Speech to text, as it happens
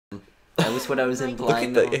That was what I was Look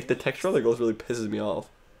implying. at the texture on the girls really pisses me off.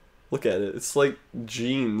 Look at it. It's like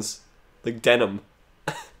jeans, like denim.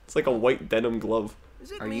 It's like a white denim glove.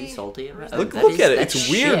 Are you salty about it? Look at it. It's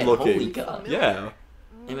weird shit. looking. Holy God. Yeah.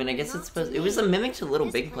 I mean, I guess it's supposed. It was a mimic to Little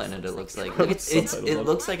Big Planet. It looks like. Subtitle It up.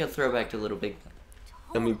 looks like a throwback to Little Big Planet.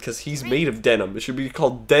 I mean, because he's made of denim. It should be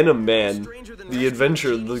called Denim Man. The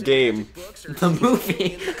adventure, the game. The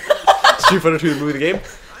movie. Street Fighter 2, the movie, the game.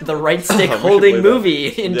 The right stick We should holding play that. movie.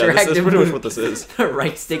 Yeah, Interactive that's pretty much movie. what this is. The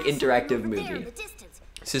right stick interactive movie.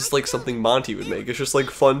 It's just like something Monty would make. It's just like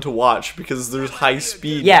fun to watch because there's high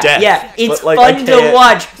speed Yeah, death. yeah. It's but, like, I fun to can't-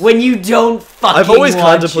 watch when you don't fucking I've always watch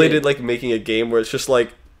contemplated it. like making a game where it's just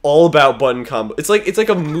like all about button combo. It's like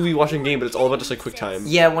a movie watching game, but it's all about just like quick time.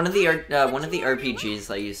 Yeah, one of the RPGs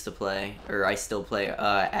I used to play, or I still play,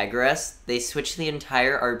 Agorest, they switched the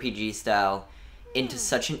entire RPG style into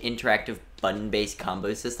such an interactive button-based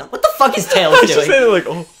combo system. What the fuck is Tails I was just doing? saying like,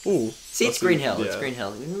 oh. See, it's Green Hill. Yeah. It's Green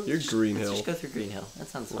Hill. You're Green Let's Hill. just go through Green Hill. That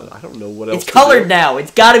sounds fun. I don't know what else. It's to colored do. now.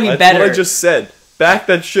 It's got to be That's better. what I just said. Back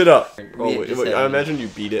that shit up. Oh, Yeah, wait, just wait, said I it. imagine you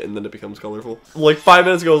beat it and then it becomes colorful. Like 5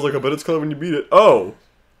 minutes ago, I was like, I bet it's color when you beat it. Oh,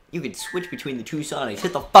 You could switch between the two Sonics.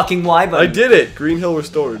 Hit the fucking Y I button. did it. Green Hill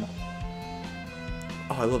restored.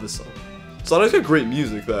 Oh, I love this song. Sonic's got great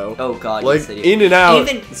music though. Oh god, like yes, it is. in and out.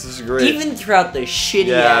 Even- this is great. Even throughout the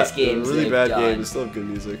shitty ass games really they've bad done, games still have good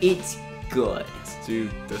music. it's good. Let's do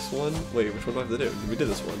this one. Wait, which one do I have to do? We did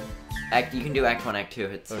this one. You can do Act 1, Act 2.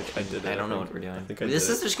 It's, Okay, I did it, I don't I know think. what we're doing. I think I This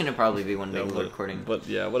did is it. just gonna probably be one big but- recording. But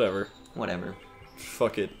yeah, whatever. Whatever.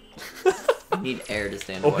 Fuck it. I need air to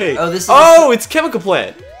stand. Oh hey. Oh, this is. Oh, it's Chemical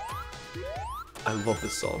Plant. I love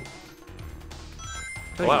this song.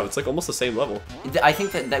 Wow, it's like almost the same level. I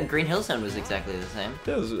think that Green Hill sound was exactly the same.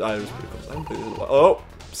 Yeah, it was pretty close. I haven't played this in a while. Oh,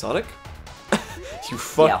 Sonic? You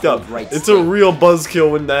fucked hold up. right It's stick. a real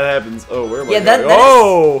buzzkill when that happens. Oh, where am I Yeah, going? that is-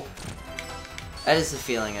 Oh! That is the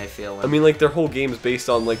feeling I feel. When I mean, like, their whole game is based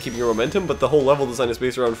on, like, keeping your momentum, but the whole level design is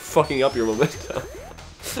based around fucking up your momentum.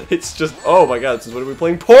 It's just, oh my god, since when are we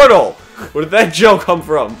playing Portal? Where did that gel come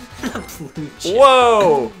from? Blue chip.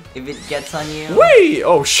 Whoa! If it gets on you, Wait!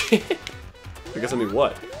 Oh, shit. I guess I mean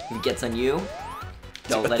what? if it gets on you,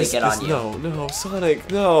 don't let This- it get this- on you. No, no, Sonic,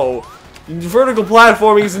 no. Vertical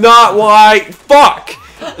platforming is not why. Fuck!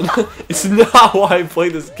 It's not why I play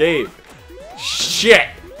this game. Shit!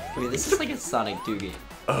 I mean, this is like a Sonic 2 game.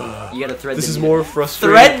 You gotta thread This the is needle. more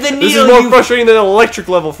frustrating. Thread the This is needle, more you- frustrating than an electric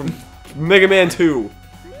level from Mega Man 2.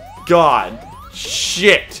 God.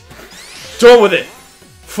 Shit. Done with it.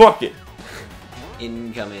 Fuck it.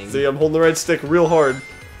 Incoming. See, I'm holding the right stick real hard.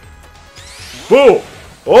 Boom!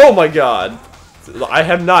 Oh my god. I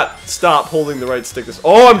have not stopped holding the right stick this.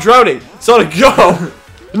 Oh, I'm drowning! Sonic, go!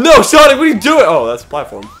 No, Sonic, what are you doing? Oh, that's a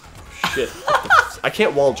platform. Shit. I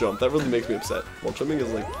can't wall jump. That really makes me upset. Wall jumping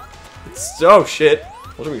is like... It's, oh, shit.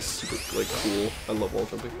 Wall jumping is super, like, cool. I love wall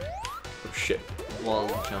jumping. Oh, shit. Wall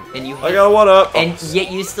jump. And you I got a one-up. And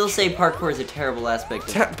yet you still say parkour is a terrible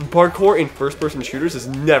aspect of Parkour in first-person shooters is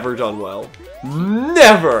never done well.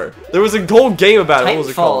 Never! There was a whole game about it. What was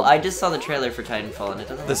it Titanfall. called? I just saw the trailer for Titanfall and it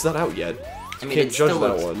doesn't That's not out yet. I mean, Can't it judge still that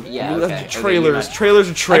looks, one. Yeah, You- okay. Trailers, Okay, trailers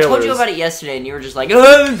are trailers. I told you about it yesterday, and you were just like,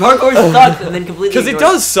 "Parkour sucks," and then completely. Because it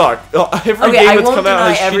ignored does suck. Every Okay, game I that's won't come out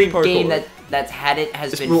deny has every shitty parkour. game that's had it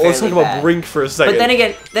has been Let's talk fairly about bad. Brink for a second. But then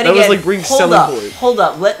again, That was, like, Brink's hold selling up, point. hold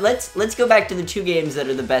up. Let's go back to the two games that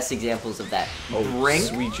are the best examples of that. Oh, Brink.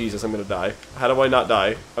 sweet Jesus, I'm gonna die. How do I not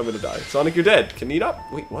die? I'm gonna die. Sonic, you're dead. Can you eat up?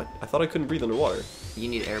 Wait, what? I thought I couldn't breathe underwater. You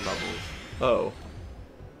need air bubbles. Oh.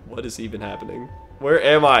 What is even happening? Where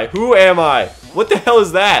am I? Who am I? What the hell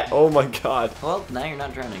is that? Oh my god. Well, now you're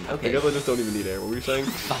not drowning. I Okay. guess I just don't even need air. What were you saying?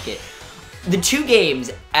 Fuck it. The two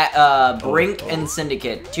games, Brink and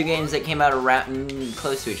Syndicate, two games that came out around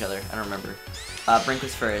close to each other. I don't remember. Brink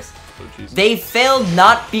was first. Oh, jeez. They failed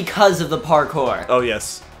not because of the parkour. Oh,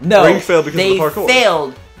 yes. No, Brink failed because they of the parkour.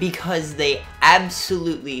 failed because they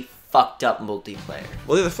absolutely fucked up multiplayer.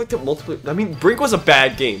 Well, they fucked up multiple. I mean, Brink was a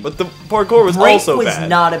bad game, but the parkour was Brink also was bad.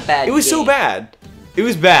 not a bad It was so game. bad. It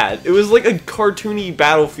was bad. It was like a cartoony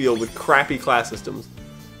battlefield with crappy class systems.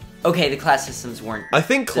 Okay, the class systems weren't. I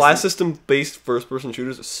think class system-based first-person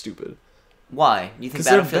shooters are stupid. Why? You think Because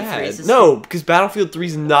they're Battlefield 3 is bad. a No, because Battlefield 3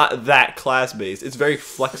 is not that class-based. It's very Let's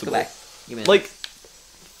go flexible. back. Give me Like,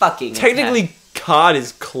 fucking technically, COD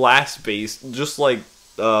is class-based, just like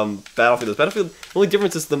Battlefield is. Battlefield, the only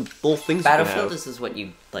difference is the little things Battlefield. you can have. This is what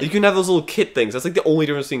you like. You can have those little kit things. That's like the only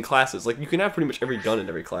difference between classes. Like, you can have pretty much every gun in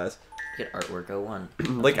every class. Get artwork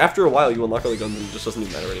 01. Like, after a while, you unlock all the guns and it just doesn't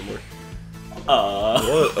even matter anymore. What?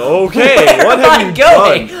 What? Okay, what have you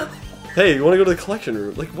going? done? Hey, you want to go to the collection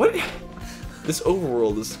room? Like, what? This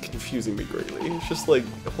overworld is confusing me greatly. It's just like,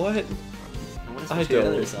 what? want to I switch to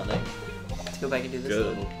another don't. Sonic. Let's go back and do this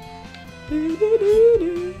Good. level.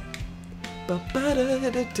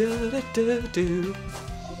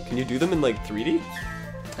 Can you do them in like 3D?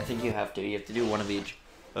 I think you have to. You have to do one of each.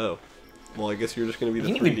 Oh. Well, I guess you're just gonna be the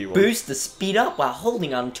You can 3D even one. boost the speed up while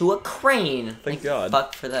holding onto a crane. Thank God.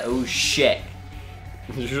 Fuck for that. Oh shit.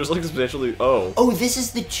 You're just like substantially. Oh. Oh, this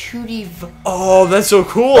is the 2D. Oh, that's so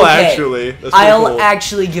cool. Okay, Actually, that's pretty I'll cool.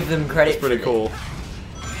 actually give them credit. That's pretty for cool.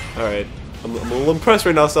 All right, I'm a little impressed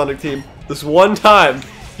right now, Sonic Team. This one time,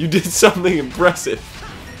 you did something impressive.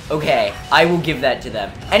 Okay, I will give that to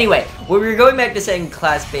them. Anyway, we were going back to saying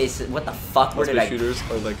class-based. What the fuck? Where did I? Shooters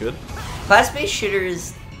aren't that good. Class-based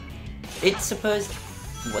shooters. It's supposed.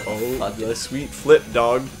 What the Oh, fuck? the sweet flip,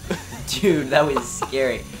 dog. Dude, that was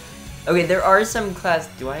scary. Okay, there are some class.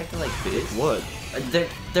 Do I have to like boost? What?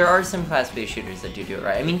 There are some class-based shooters that do it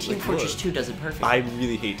right. I mean, Team Like Fortress what? 2 does it perfectly. I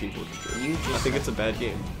really hate Team Fortress 2. You just I think it's a bad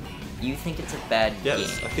game. You think it's a bad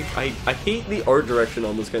Yes, game. I think I hate the art direction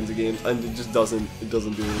on those kinds of games, and it just doesn't do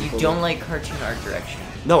anything. You for me. don't like cartoon art direction.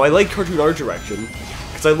 No, I like cartoon art direction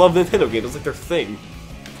because I love Nintendo games. It's like their thing.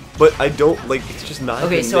 But I don't like. It's just not.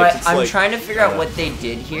 Okay, good so mix. It's I'm like, trying to figure out what they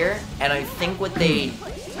did here, and I think what they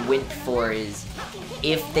went for is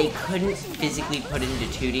if they couldn't physically put it into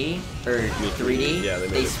 2D or 3D, yeah, they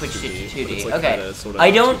made they it switched it 2D, to but it's 2D. like Okay, kinda sorta I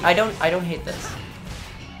don't hate this.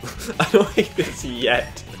 I don't hate this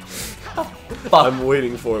yet. Fuck. I'm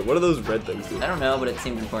waiting for it. What do those red things do? I don't know, but it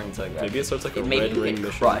seemed important, so I grabbed Maybe it starts like a it made red you ring get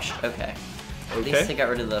mission. crushed. Okay. At least Okay. they got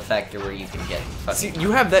rid of the factor where you can get See, fucking.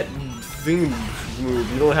 you have that thing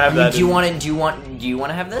move. You don't have that. Do you in- want it? Do you want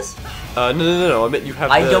to have this? No. I meant you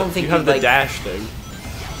have. I the, don't think you have you'd the like- dash thing.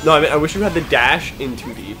 No, I mean I wish you had the dash in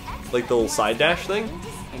 2D, like the little side dash thing,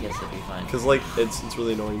 I guess that'd be fine. because like it's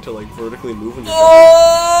really annoying to like vertically move when you're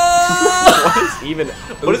Oh! jumping.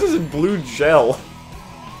 What is this blue gel?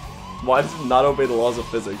 Why does it not obey the laws of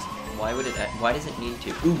physics? Why would it? Why does it need to?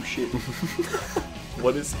 Ooh shit.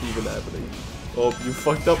 What is even happening? Oh, you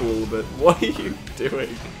fucked up a little bit. What are you doing?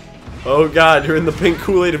 Oh god, you're in the pink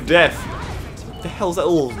Kool-Aid of death. What the hell's that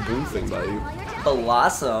little blue thing by you?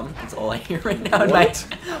 Blossom. That's all I hear right now in my What?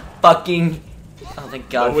 fucking. Oh, thank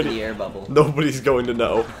God for Nobody- the air bubble. Nobody's going to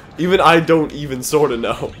know. Even I don't even sort of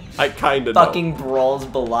know. I kind of know. Fucking brawls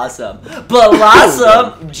Blossom.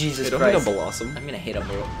 Blossom! Jesus Hey, don't hit Christ. a blossom. I'm gonna hit a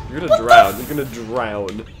ball. You're gonna drown. You're gonna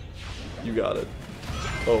drown. You got it.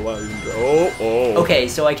 Oh wow, you can drown. Oh. Okay,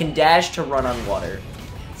 so I can dash to run on water.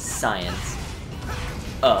 Science.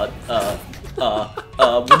 What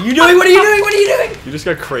are you doing? What are you doing? What are you doing? You just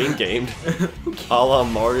got crane gamed. A la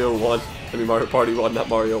Mario 1. I mean Mario Party 1, not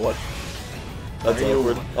Mario 1. That's Mario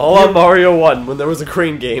awkward. 1. A la Mario 1 when there was a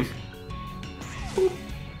crane game. Boop.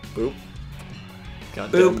 Boop.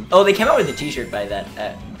 God Boop. damn. Oh, they came out with a T-shirt by that.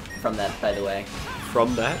 From that, by the way.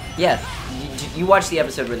 From that? Yeah. You watched the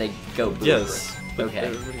episode where they go boop. Yes. But Okay.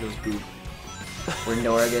 everybody goes boop. Where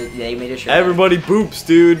Nora goes. They made a shirt. Everybody poops,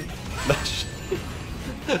 dude. That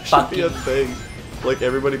should be a Fucking- thing. Like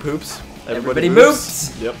everybody poops. Everybody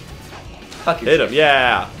moops. Yep. Fuck your Hit him, shit.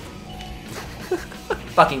 yeah.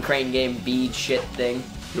 Fucking crane game bead shit thing.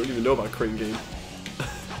 You don't even know about crane game.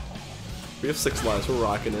 We have 6 lives. We're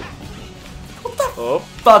rocking it. Oh,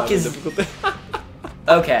 fuck having is- difficulty.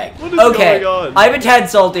 Okay. What is okay. going on? I'm a tad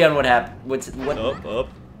salty on what happened. What? Up.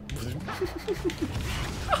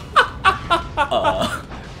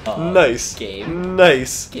 Nice. Game.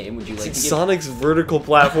 Nice. Game. Would you like See, to give? Sonic's vertical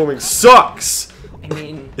platforming sucks. I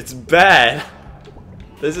mean, It's bad.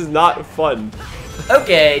 This is not fun.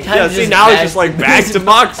 okay. Time Yeah, to see just now it's mash just like the back to music.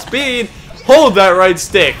 Mach speed. Hold that right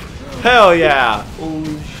stick. Hell yeah.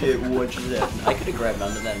 Holy shit! What just happened? I could have grabbed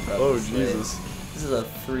onto that. Probably. Oh Jesus. This is a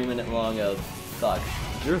 3-minute long of fuck.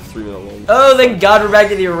 You're 3 minute long. Oh, thank God we're back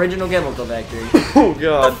to the original chemical factory. Oh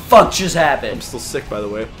god. Fuck just I'm happened. still sick by the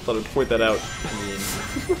way. Thought I'd point that out. I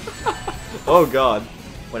mean, Oh god.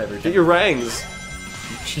 whatever. Get your rangs.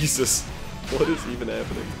 Jesus. What is even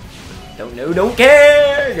happening? Don't know. Don't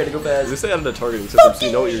care. Gotta go At least fast. they added a targeting system so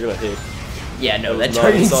you know what you're gonna hit. Yeah, no, That that was not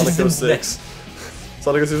targeting in Sonic system's 06.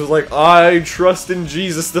 Sonic 06 was like, I trust in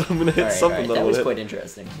Jesus that I'm gonna hit Alright, something that that was will quite hit.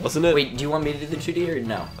 interesting. Wasn't it? Wait, do you want me to do the 2D or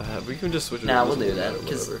no? We can just switch it. Nah, It we'll doesn't do really that, matter,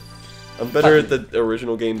 'cause whatever. I'm better at the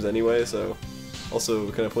original games anyway, so.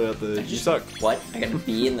 Also, can I point out that you suck? What? I got a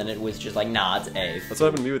B and then it was just like, nah, it's A. That's what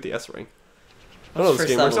happened to me with the S ring. I don't know this First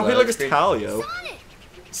game works. Oh, level, hey, look, though, it's it's Talio.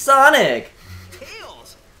 Sonic!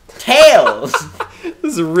 Tails!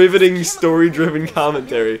 This is riveting, story-driven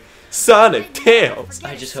commentary. Sonic, Tails.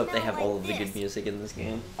 I just hope they have all of the good music in this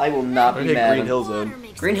game. I will not be Okay, mad. Green Hill Zone.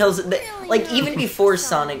 Green Hills, like even before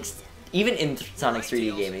Sonic's even in Sonic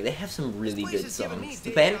 3D gaming, they have some really good songs.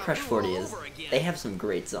 The band Crush 40 they have some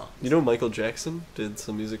great songs. You know Michael Jackson did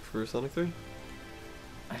some music for Sonic 3?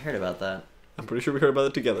 I heard about that. I'm pretty sure we heard about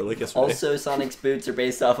it together, like yesterday. Also, Sonic's boots are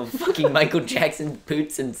based off of fucking Michael Jackson's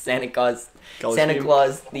boots and Santa Claus College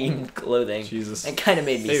themed clothing. Jesus. It kind of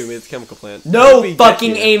made me. Hey, we made the chemical plant. No, Maybe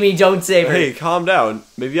fucking get you. Amy, don't save her. Hey, calm down.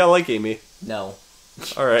 Maybe I like Amy. No,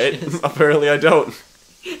 Alright, apparently I don't.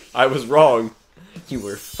 I was wrong. you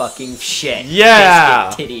were fucking shit. Yeah!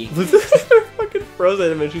 Biscuit titty. Fucking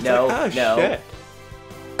frozen and she's No, like, ah, no. shit.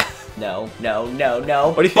 No, no, no, no.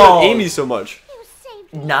 Why do you hate on Amy so much?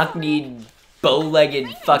 Knock-kneed, bow-legged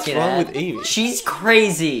fucking wrong ass. with Amy? She's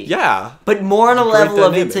crazy. Yeah. But more on a Great level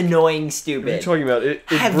of it's dynamic. annoying What are you stupid. talking about? It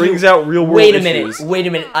Have brings you- out real world Wait a issues. minute, wait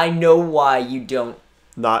a minute. I know why you don't.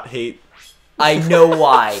 Not hate. I know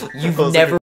why. You've I was like, never